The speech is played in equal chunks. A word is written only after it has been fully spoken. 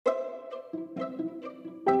Atma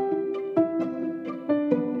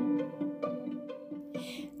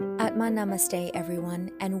Namaste,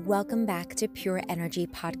 everyone, and welcome back to Pure Energy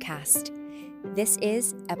Podcast. This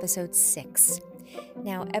is episode 6.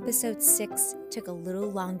 Now, episode 6 took a little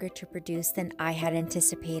longer to produce than I had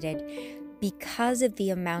anticipated because of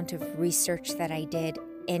the amount of research that I did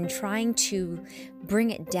in trying to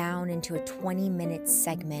bring it down into a 20-minute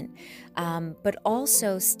segment, but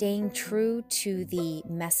also staying true to the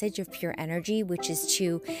message of Pure Energy, which is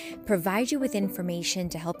to provide you with information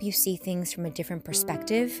to help you see things from a different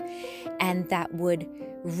perspective, and that would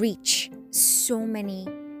reach so many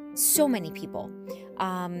people.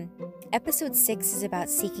 Episode 6 is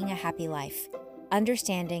about seeking a happy life,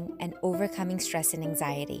 understanding and overcoming stress and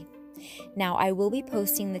anxiety. Now, I will be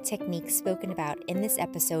posting the techniques spoken about in this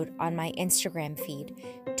episode on my Instagram feed,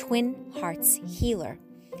 Twin Hearts Healer.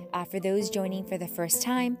 For those joining for the first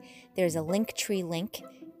time, there's a Linktree link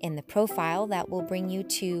in the profile that will bring you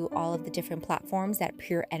to all of the different platforms that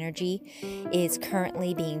Pure Energy is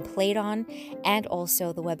currently being played on, and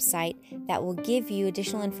also the website that will give you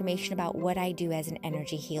additional information about what I do as an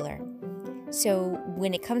energy healer. So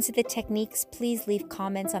when it comes to the techniques, please leave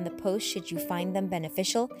comments on the post should you find them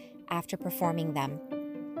beneficial after performing them.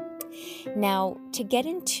 Now, to get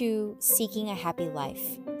into seeking a happy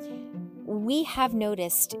life, we have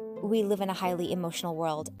noticed we live in a highly emotional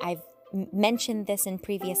world. I've mentioned this in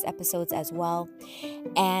previous episodes as well.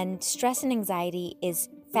 And stress and anxiety is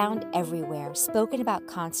found everywhere, spoken about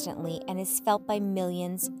constantly, and is felt by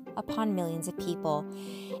millions upon millions of people.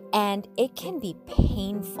 And it can be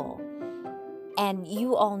painful. And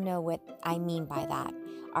you all know what I mean by that.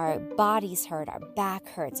 Our bodies hurt, our back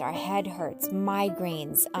hurts, our head hurts,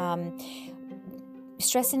 migraines.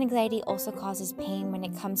 Stress and anxiety also causes pain when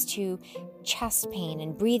it comes to chest pain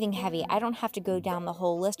and breathing heavy. I don't have to go down the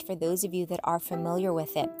whole list for those of you that are familiar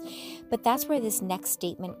with it. But that's where this next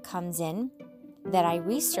statement comes in that I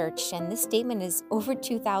researched, and this statement is over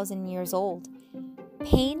 2,000 years old.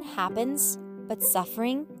 Pain happens, but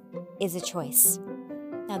suffering is a choice.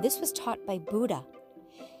 Now, this was taught by Buddha,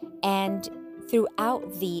 and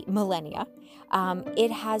throughout the millennia,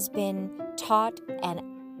 it has been taught and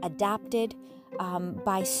adapted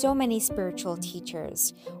by so many spiritual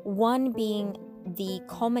teachers, one being the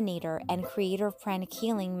culminator and creator of pranic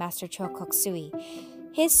healing, Master Choa Kok Sui,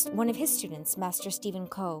 one of his students, Master Stephen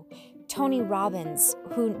Coe, Tony Robbins,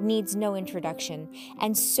 who needs no introduction,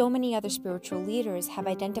 and so many other spiritual leaders have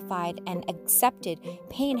identified and accepted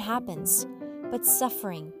pain happens, but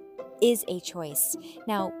suffering is a choice.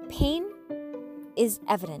 Now, pain is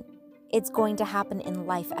evident. It's going to happen in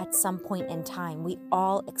life at some point in time. We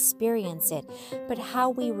all experience it. But how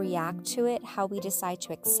we react to it, how we decide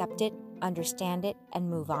to accept it, understand it, and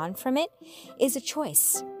move on from it is a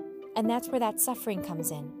choice. And that's where that suffering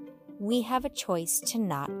comes in. We have a choice to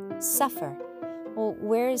not suffer. Well,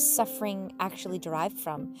 where is suffering actually derived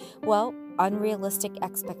from? Well, unrealistic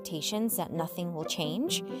expectations that nothing will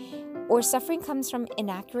change, or suffering comes from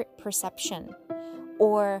inaccurate perception,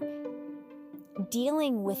 or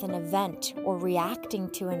dealing with an event or reacting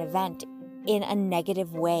to an event in a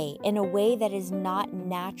negative way, in a way that is not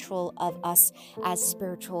natural of us as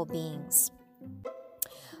spiritual beings.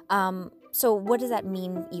 So what does that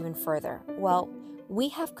mean even further? Well, we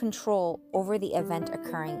have control over the event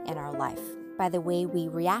occurring in our life by the way we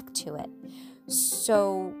react to it.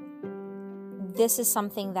 So this is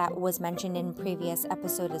something that was mentioned in previous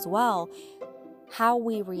episode as well. How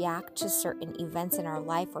we react to certain events in our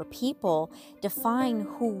life or people define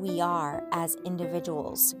who we are as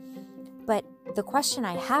individuals. But the question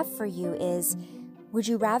I have for you is, would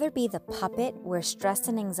you rather be the puppet where stress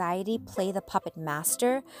and anxiety play the puppet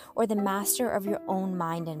master, or the master of your own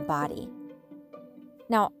mind and body?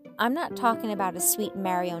 Now, I'm not talking about a sweet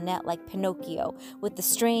marionette like Pinocchio with the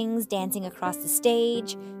strings dancing across the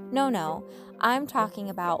stage. No. I'm talking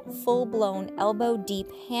about full-blown, elbow-deep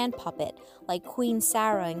hand puppet like Queen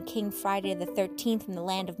Sarah and King Friday the 13th in the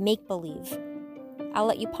land of make-believe. I'll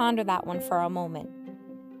let you ponder that one for a moment.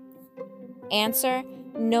 Answer: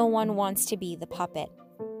 no one wants to be the puppet.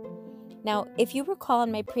 Now, if you recall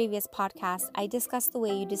in my previous podcast, I discussed the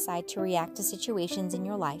way you decide to react to situations in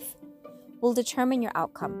your life will determine your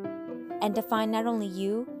outcome and define not only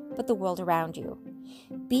you, but the world around you.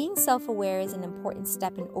 Being self-aware is an important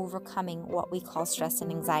step in overcoming what we call stress and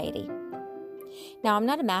anxiety. Now, I'm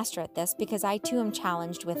not a master at this because I too am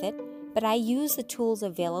challenged with it, but I use the tools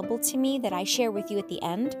available to me that I share with you at the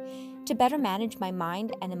end to better manage my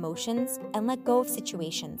mind and emotions and let go of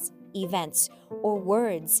situations, events, or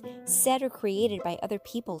words said or created by other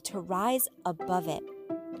people to rise above it.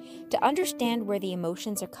 To understand where the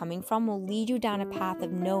emotions are coming from will lead you down a path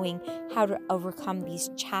of knowing how to overcome these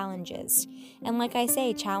challenges. And like I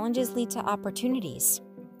say, challenges lead to opportunities.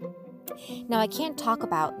 Now, I can't talk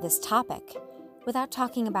about this topic without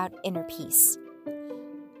talking about inner peace.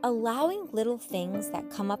 Allowing little things that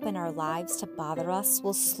come up in our lives to bother us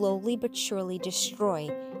will slowly but surely destroy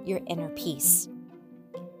your inner peace.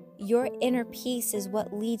 Your inner peace is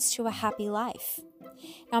what leads to a happy life.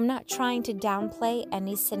 Now, I'm not trying to downplay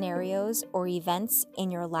any scenarios or events in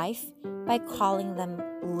your life by calling them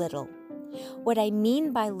little. What I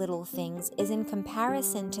mean by little things is in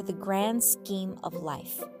comparison to the grand scheme of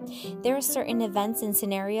life. There are certain events and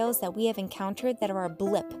scenarios that we have encountered that are a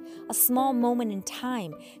blip, a small moment in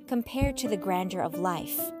time compared to the grandeur of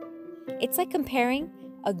life. It's like comparing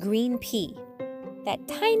a green pea, that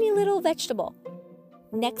tiny little vegetable,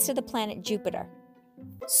 next to the planet Jupiter.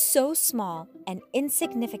 So small and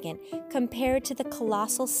insignificant compared to the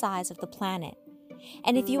colossal size of the planet.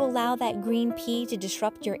 And if you allow that green pea to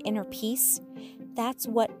disrupt your inner peace, that's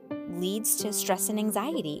what leads to stress and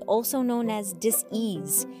anxiety, also known as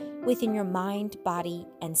dis-ease within your mind, body,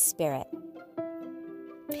 and spirit.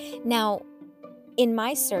 Now, in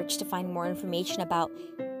my search to find more information about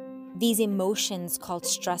these emotions called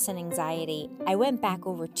stress and anxiety, I went back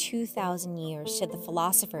over 2,000 years to the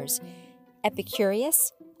philosophers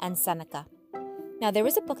Epicurus and Seneca. Now, there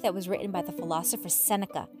was a book that was written by the philosopher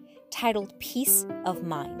Seneca titled Peace of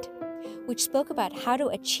Mind, which spoke about how to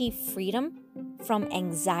achieve freedom from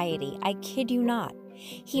anxiety. I kid you not.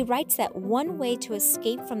 He writes that one way to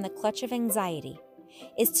escape from the clutch of anxiety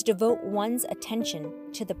is to devote one's attention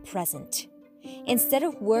to the present, instead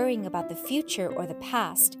of worrying about the future or the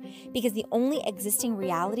past, because the only existing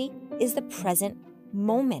reality is the present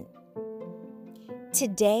moment.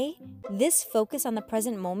 Today, this focus on the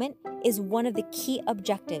present moment is one of the key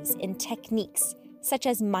objectives in techniques such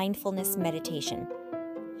as mindfulness meditation.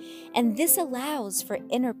 And this allows for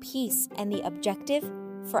inner peace and the objective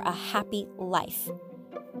for a happy life,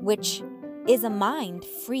 which is a mind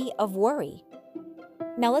free of worry.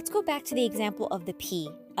 Now let's go back to the example of the pea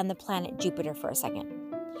on the planet Jupiter for a second.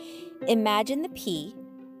 Imagine the pea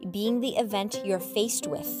being the event you're faced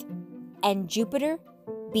with, and Jupiter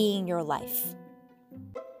being your life.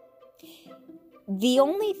 The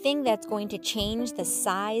only thing that's going to change the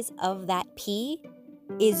size of that pea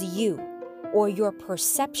is you, or your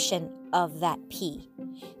perception of that pea.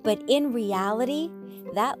 But in reality,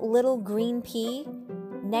 that little green pea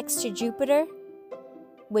next to Jupiter,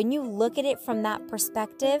 when you look at it from that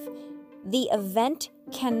perspective, the event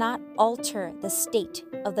cannot alter the state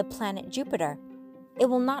of the planet Jupiter. It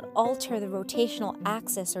will not alter the rotational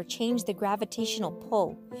axis or change the gravitational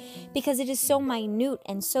pull, because it is so minute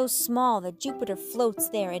and so small that Jupiter floats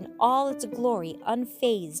there in all its glory,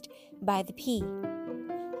 unfazed by the pea.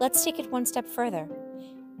 Let's take it one step further.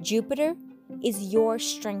 Jupiter is your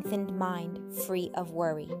strengthened mind, free of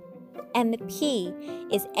worry. And the pea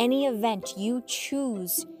is any event you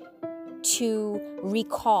choose to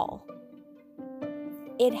recall.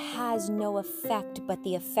 It has no effect but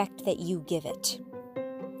the effect that you give it.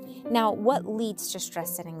 Now, what leads to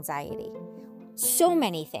stress and anxiety? So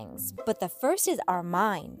many things, but the first is our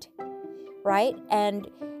mind, right? And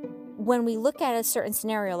when we look at a certain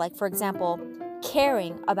scenario, like for example,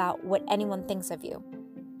 caring about what anyone thinks of you,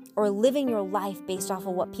 or living your life based off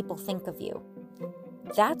of what people think of you,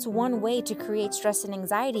 that's one way to create stress and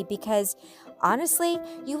anxiety, because honestly,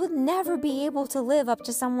 you will never be able to live up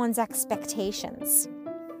to someone's expectations.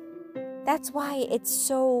 That's why it's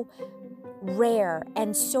so rare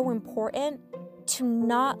and so important to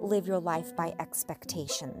not live your life by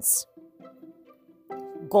expectations.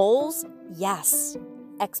 Goals, yes.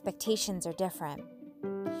 Expectations are different.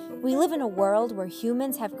 We live in a world where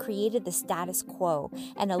humans have created the status quo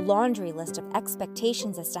and a laundry list of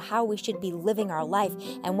expectations as to how we should be living our life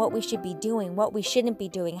and what we should be doing, what we shouldn't be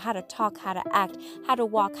doing, how to talk, how to act, how to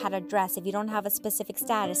walk, how to dress. If you don't have a specific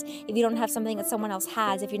status, if you don't have something that someone else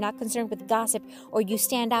has, if you're not concerned with gossip or you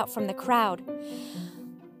stand out from the crowd.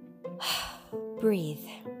 Breathe.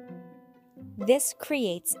 This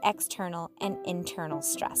creates external and internal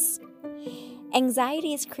stress.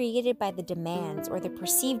 Anxiety is created by the demands or the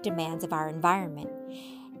perceived demands of our environment.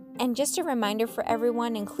 And just a reminder for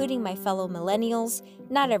everyone, including my fellow millennials,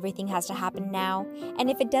 not everything has to happen now. And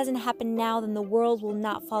if it doesn't happen now, then the world will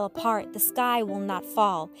not fall apart. The sky will not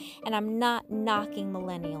fall. And I'm not knocking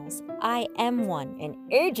millennials. I am one, an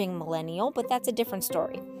aging millennial, but that's a different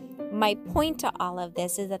story. My point to all of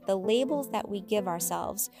this is that the labels that we give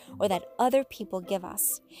ourselves or that other people give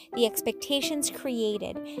us, the expectations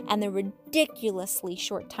created, and the ridiculously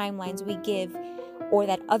short timelines we give or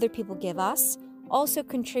that other people give us also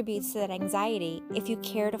contributes to that anxiety if you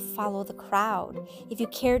care to follow the crowd, if you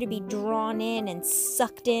care to be drawn in and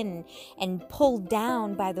sucked in and pulled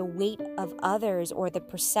down by the weight of others or the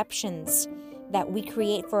perceptions that we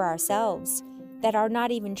create for ourselves that are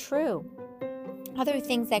not even true. Other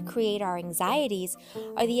things that create our anxieties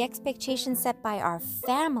are the expectations set by our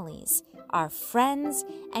families, our friends,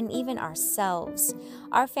 and even ourselves.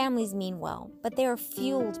 Our families mean well, but they are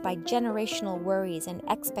fueled by generational worries and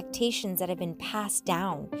expectations that have been passed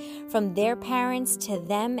down from their parents to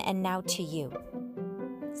them and now to you.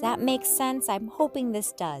 Does that make sense? I'm hoping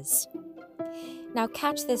this does. Now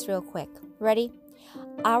catch this real quick. Ready?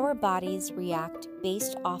 Our bodies react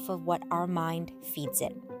based off of what our mind feeds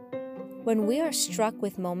it. When we are struck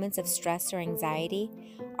with moments of stress or anxiety,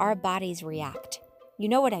 our bodies react. You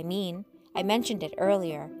know what I mean. I mentioned it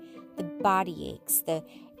earlier. The body aches, the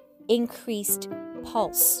increased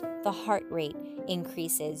pulse, the heart rate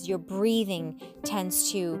increases, your breathing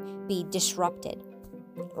tends to be disrupted.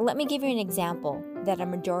 Let me give you an example that a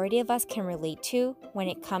majority of us can relate to when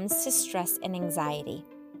it comes to stress and anxiety.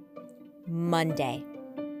 Monday.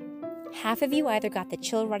 Half of you either got the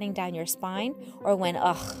chill running down your spine or went,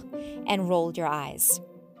 ugh, and rolled your eyes.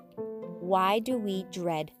 Why do we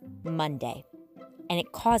dread Monday? And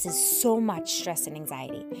it causes so much stress and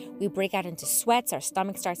anxiety. We break out into sweats, our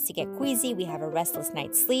stomach starts to get queasy, we have a restless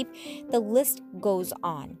night's sleep. The list goes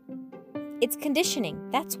on. It's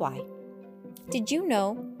conditioning, that's why. Did you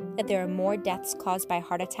know that there are more deaths caused by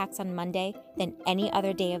heart attacks on Monday than any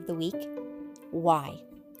other day of the week? Why?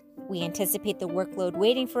 We anticipate the workload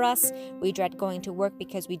waiting for us. We dread going to work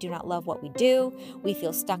because we do not love what we do. We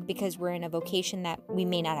feel stuck because we're in a vocation that we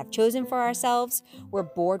may not have chosen for ourselves. We're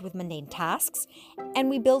bored with mundane tasks. And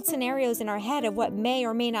we build scenarios in our head of what may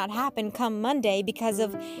or may not happen come Monday because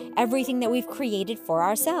of everything that we've created for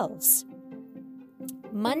ourselves.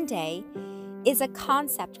 Monday is a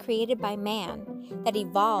concept created by man that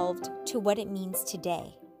evolved to what it means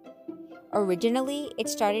today. Originally, it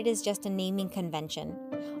started as just a naming convention.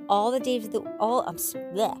 All the days of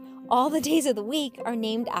the week are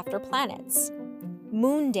named after planets.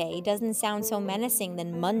 Moon Day doesn't sound so menacing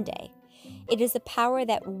than Monday. It is the power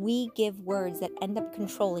that we give words that end up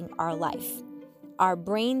controlling our life. Our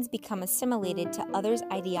brains become assimilated to others'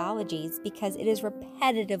 ideologies because it is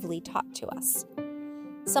repetitively taught to us.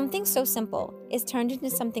 Something so simple is turned into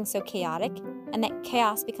something so chaotic, and that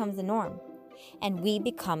chaos becomes the norm, and we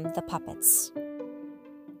become the puppets.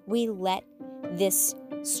 We let this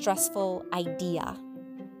stressful idea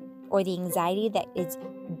or the anxiety that is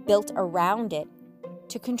built around it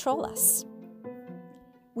to control us.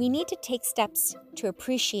 We need to take steps to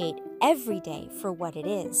appreciate every day for what it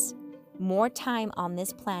is. More time on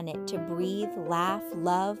this planet to breathe, laugh,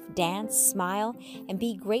 love, dance, smile, and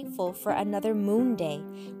be grateful for another moon day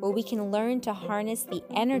where we can learn to harness the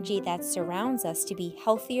energy that surrounds us to be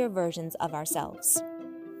healthier versions of ourselves.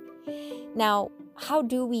 Now, how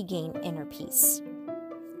do we gain inner peace?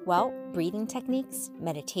 Well, breathing techniques,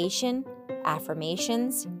 meditation,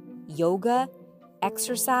 affirmations, yoga,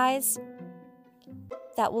 exercise,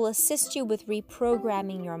 that will assist you with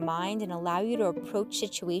reprogramming your mind and allow you to approach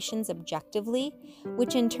situations objectively,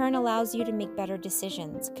 which in turn allows you to make better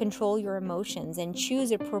decisions, control your emotions, and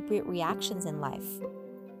choose appropriate reactions in life.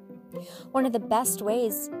 One of the best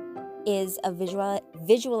ways is a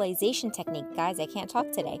visualization technique. Guys, I can't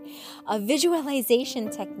talk today. A visualization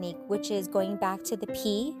technique, which is going back to the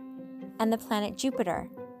P and the planet Jupiter.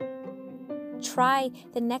 Try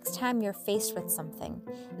the next time you're faced with something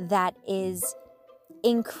that is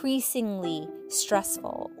increasingly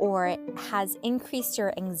stressful or has increased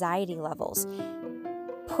your anxiety levels,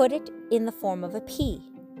 put it in the form of a P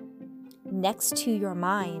next to your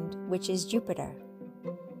mind, which is Jupiter,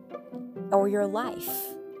 or your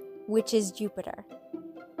life, which is Jupiter.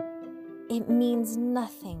 It means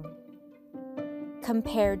nothing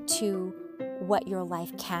compared to what your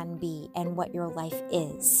life can be and what your life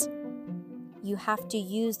is. You have to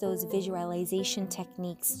use those visualization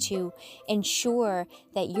techniques to ensure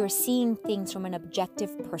that you're seeing things from an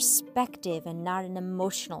objective perspective and not an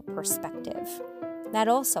emotional perspective. That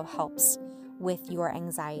also helps with your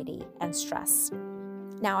anxiety and stress.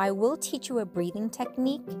 Now, I will teach you a breathing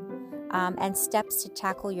technique and steps to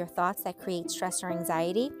tackle your thoughts that create stress or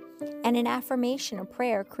anxiety, and an affirmation, a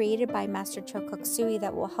prayer created by Master Choa Sui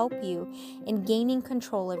that will help you in gaining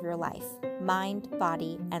control of your life, mind,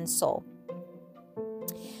 body, and soul.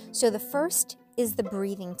 So the first is the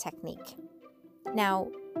breathing technique. Now,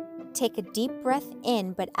 take a deep breath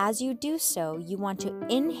in, but as you do so, you want to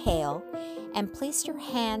inhale and place your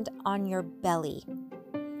hand on your belly.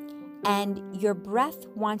 And your breath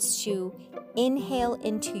wants to inhale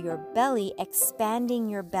into your belly, expanding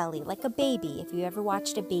your belly like a baby, if you ever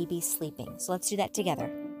watched a baby sleeping. So let's do that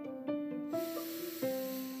together.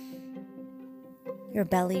 Your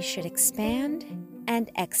belly should expand, and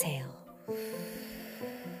exhale.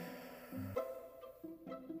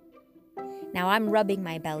 Now I'm rubbing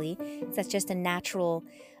my belly. That's just a natural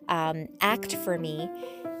act for me,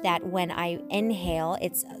 that when I inhale,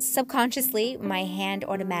 it's subconsciously my hand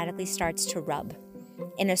automatically starts to rub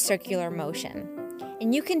in a circular motion.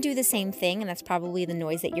 And you can do the same thing, and that's probably the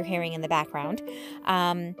noise that you're hearing in the background.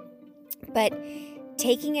 But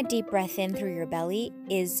taking a deep breath in through your belly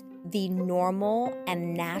is the normal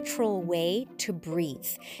and natural way to breathe.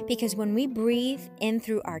 Because when we breathe in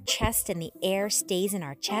through our chest and the air stays in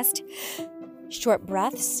our chest, short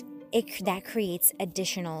breaths, that creates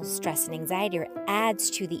additional stress and anxiety, or adds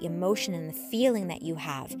to the emotion and the feeling that you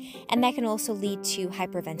have. And that can also lead to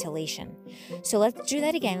hyperventilation. So let's do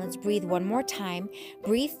that again. Let's breathe one more time.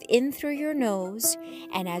 Breathe in through your nose.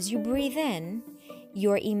 And as you breathe in,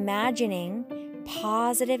 you're imagining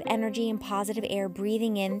positive energy and positive air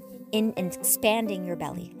breathing in and expanding your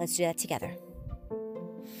belly. Let's do that together.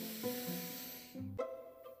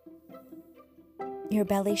 Your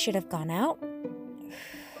belly should have gone out.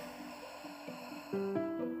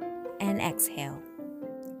 And exhale.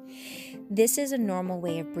 This is a normal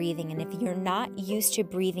way of breathing, and if you're not used to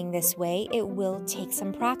breathing this way, it will take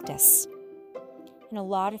some practice. And a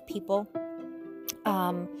lot of people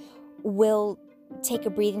will take a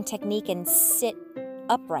breathing technique and sit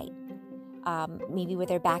upright, maybe with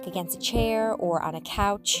their back against a chair or on a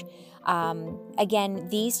couch. Again,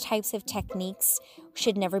 these types of techniques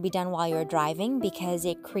should never be done while you're driving, because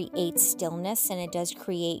it creates stillness and it does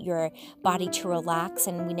create your body to relax,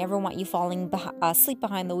 and we never want you falling asleep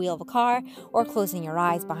behind the wheel of a car or closing your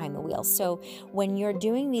eyes behind the wheel. So when you're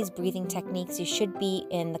doing these breathing techniques, you should be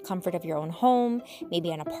in the comfort of your own home, maybe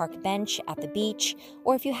on a park bench at the beach,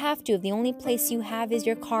 or if you have to, if the only place you have is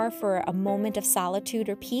your car for a moment of solitude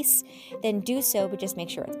or peace, then do so, but just make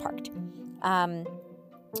sure it's parked.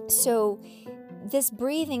 So this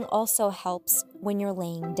breathing also helps when you're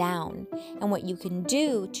laying down. And what you can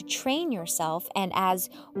do to train yourself, and as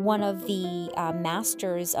one of the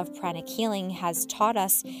masters of pranic healing has taught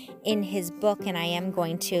us in his book, and I am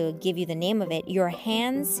going to give you the name of it, Your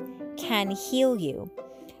Hands Can Heal You.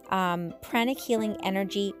 Pranic Healing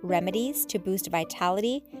Energy Remedies to Boost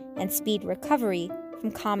Vitality and Speed Recovery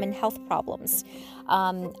from Common Health Problems.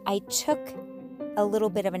 I took a little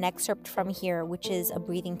bit of an excerpt from here, which is a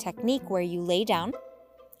breathing technique where you lay down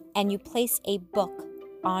and you place a book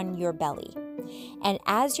on your belly. And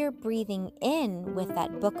as you're breathing in with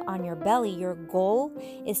that book on your belly, your goal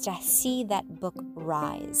is to see that book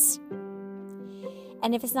rise.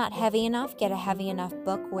 And if it's not heavy enough, get a heavy enough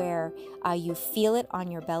book where you feel it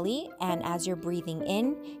on your belly, and as you're breathing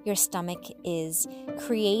in, your stomach is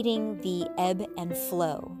creating the ebb and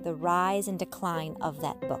flow, the rise and decline of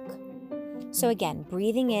that book. So again,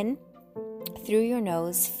 breathing in through your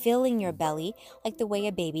nose, filling your belly like the way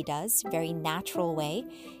a baby does, very natural way,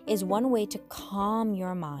 is one way to calm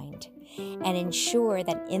your mind and ensure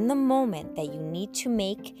that in the moment that you need to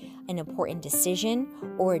make an important decision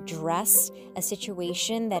or address a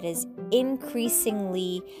situation that is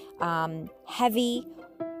increasingly heavy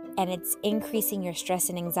and it's increasing your stress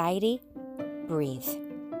and anxiety, breathe.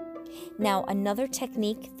 Now, another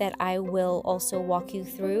technique that I will also walk you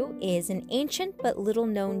through is an ancient but little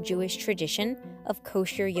known Jewish tradition of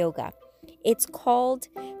kosher yoga. It's called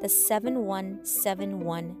the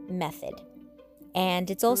 7-1-7-1 method, and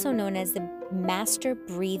it's also known as the master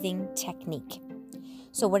breathing technique.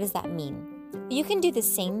 So what does that mean? You can do the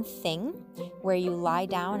same thing where you lie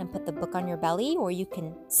down and put the book on your belly, or you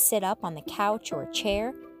can sit up on the couch or a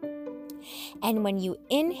chair. And when you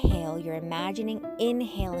inhale, you're imagining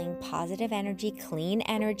inhaling positive energy, clean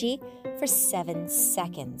energy for 7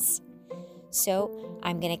 seconds. So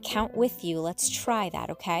I'm going to count with you. Let's try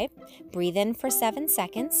that, okay? Breathe in for 7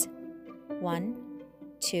 seconds. 1,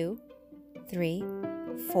 2, 3,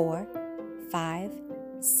 4, 5,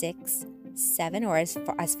 6, 7, or as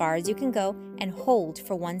far as you can go, and hold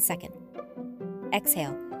for 1 second.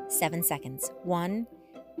 Exhale, 7 seconds. 1,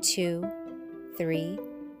 2, 3,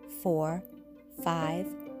 4,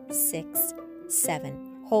 5, 6,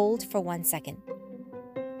 7. Hold for 1 second.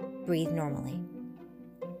 Breathe normally.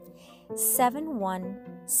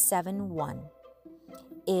 7-1-7-1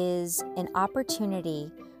 is an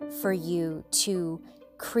opportunity for you to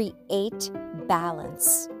create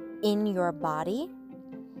balance in your body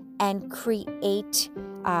and create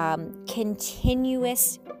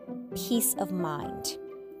continuous peace of mind.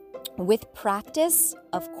 With practice,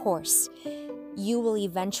 of course, you will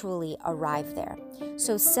eventually arrive there.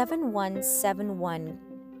 So 7171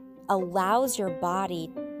 allows your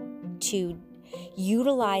body to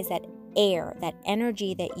utilize that air, that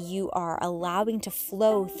energy that you are allowing to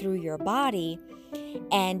flow through your body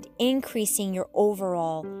and increasing your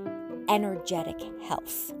overall energetic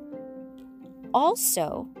health.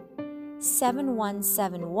 Also,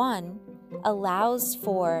 7171 allows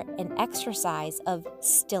for an exercise of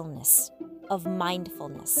stillness, of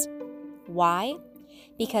mindfulness. Why?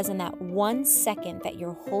 Because in that 1 second that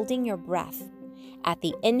you're holding your breath, at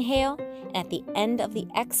the inhale and at the end of the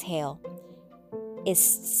exhale is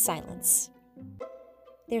silence.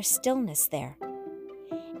 There's stillness there.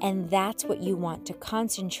 And that's what you want to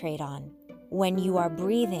concentrate on when you are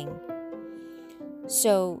breathing.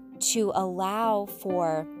 So to allow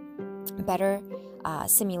for better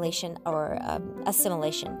simulation or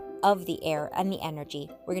assimilation of the air and the energy,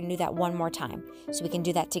 we're going to do that one more time so we can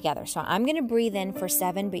do that together. So I'm going to breathe in for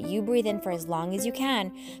 7, but you breathe in for as long as you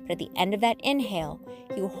can. But at the end of that inhale,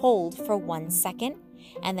 you hold for 1 second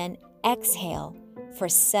and then exhale for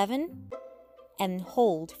 7 and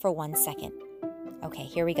hold for 1 second. Okay,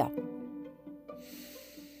 here we go.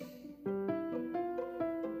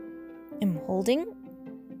 I'm holding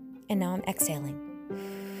and now I'm exhaling.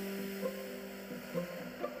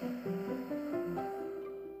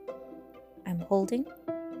 I'm holding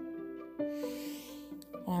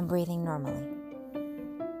and I'm breathing normally.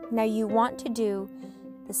 Now you want to do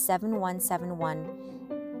the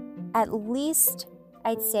 7171 at least,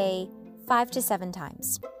 I'd say, 5 to 7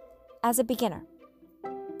 times as a beginner.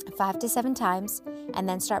 5 to 7 times, and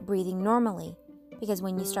then start breathing normally. Because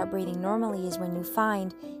when you start breathing normally is when you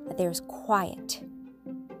find that there's quiet.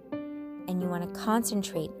 And you want to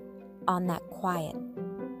concentrate on that quiet.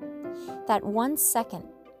 That 1 second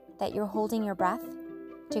that you're holding your breath,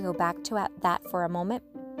 to go back to that for a moment,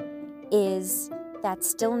 is that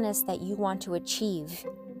stillness that you want to achieve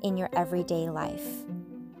in your everyday life.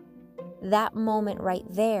 That moment right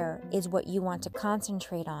there is what you want to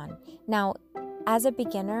concentrate on. Now, as a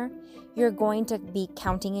beginner, you're going to be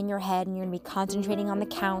counting in your head, and you're going to be concentrating on the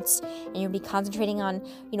counts, and you're going to be concentrating on,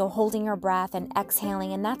 holding your breath and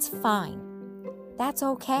exhaling, and that's fine. That's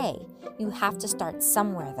okay. You have to start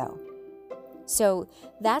somewhere though. So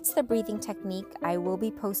that's the breathing technique. I will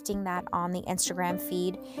be posting that on the Instagram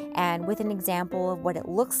feed and with an example of what it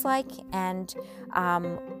looks like and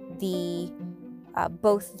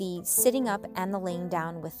both the sitting up and the laying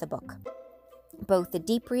down with the book. Both the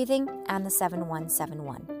deep breathing and the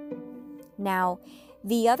 7171. Now,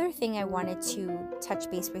 the other thing I wanted to touch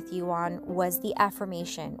base with you on was the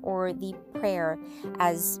affirmation or the prayer,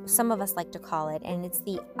 as some of us like to call it, and it's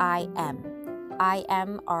the I am. I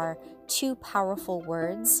am are 2 powerful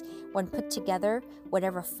words. When put together,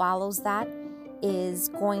 whatever follows that is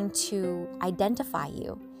going to identify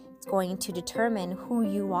you. It's going to determine who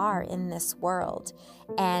you are in this world.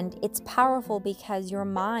 And it's powerful because your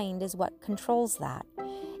mind is what controls that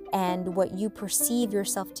and what you perceive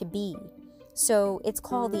yourself to be. So it's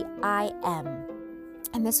called the I am.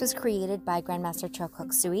 And this was created by Grandmaster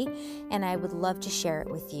Choa Sui, and I would love to share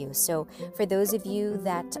it with you. So for those of you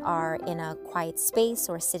that are in a quiet space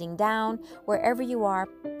or sitting down, wherever you are,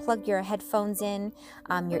 plug your headphones in,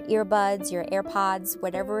 your earbuds, your AirPods,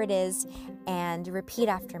 whatever it is, and repeat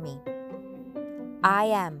after me. I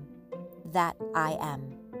am that I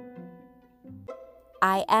am.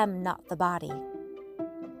 I am not the body.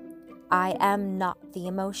 I am not the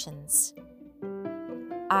emotions.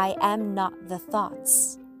 I am not the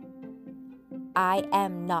thoughts. I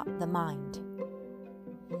am not the mind.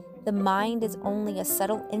 The mind is only a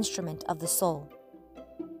subtle instrument of the soul.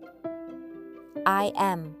 I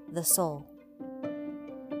am the soul.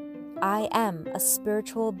 I am a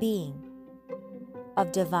spiritual being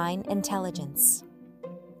of divine intelligence,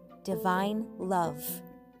 divine love,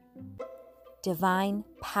 divine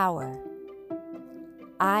power.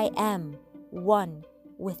 I am one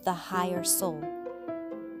with the higher soul.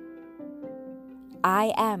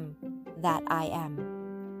 I am that I am.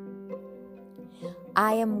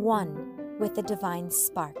 I am one with the divine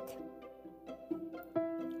spark.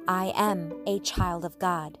 I am a child of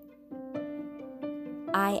God.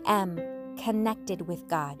 I am connected with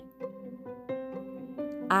God.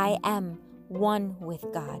 I am one with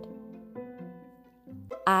God.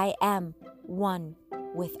 I am one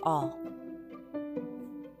with all.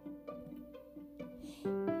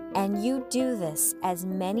 And you do this as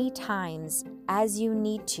many times as you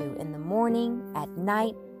need to in the morning, at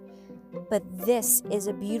night. But this is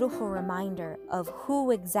a beautiful reminder of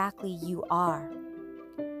who exactly you are.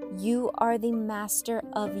 You are the master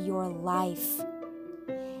of your life.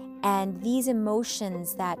 And these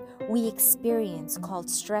emotions that we experience, called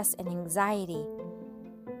stress and anxiety,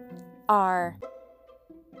 are,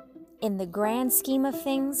 in the grand scheme of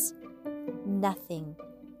things, nothing.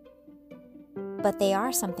 But they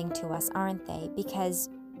are something to us, aren't they? Because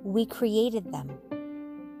we created them.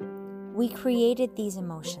 We created these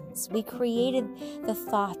emotions. We created the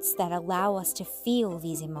thoughts that allow us to feel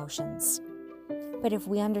these emotions. But if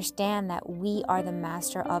we understand that we are the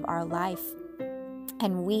master of our life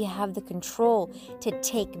and we have the control to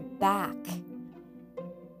take back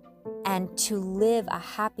and to live a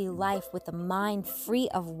happy life with a mind free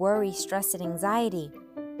of worry, stress, and anxiety,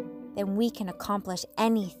 then we can accomplish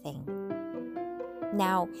anything.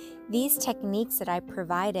 Now, these techniques that I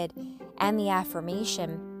provided and the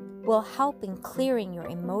affirmation will help in clearing your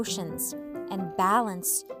emotions and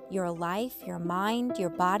balance your life, your mind, your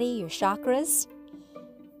body, your chakras.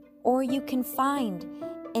 Or you can find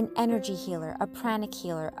an energy healer, a pranic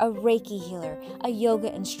healer, a Reiki healer, a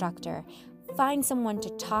yoga instructor. Find someone to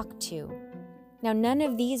talk to. Now, none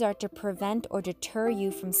of these are to prevent or deter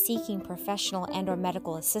you from seeking professional and/or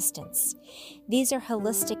medical assistance. These are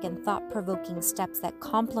holistic and thought-provoking steps that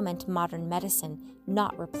complement modern medicine,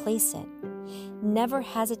 not replace it. Never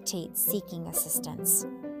hesitate seeking assistance.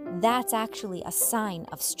 That's actually a sign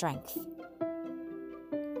of strength.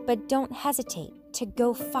 But don't hesitate to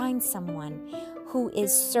go find someone who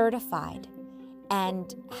is certified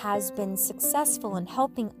and has been successful in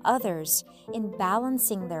helping others in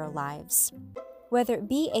balancing their lives, whether it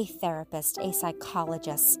be a therapist, a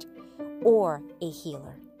psychologist, or a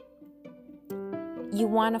healer. You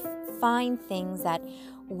want to find things that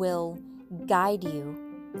will guide you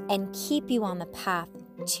and keep you on the path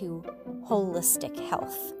to holistic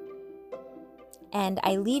health. And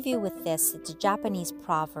I leave you with this. It's a Japanese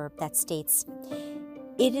proverb that states,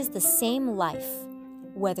 "It is the same life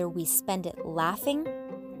whether we spend it laughing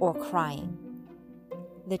or crying.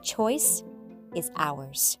 The choice is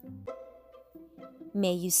ours."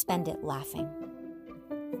 May you spend it laughing.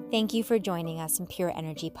 Thank you for joining us in Pure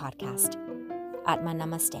Energy Podcast. Atma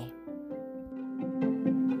Namaste.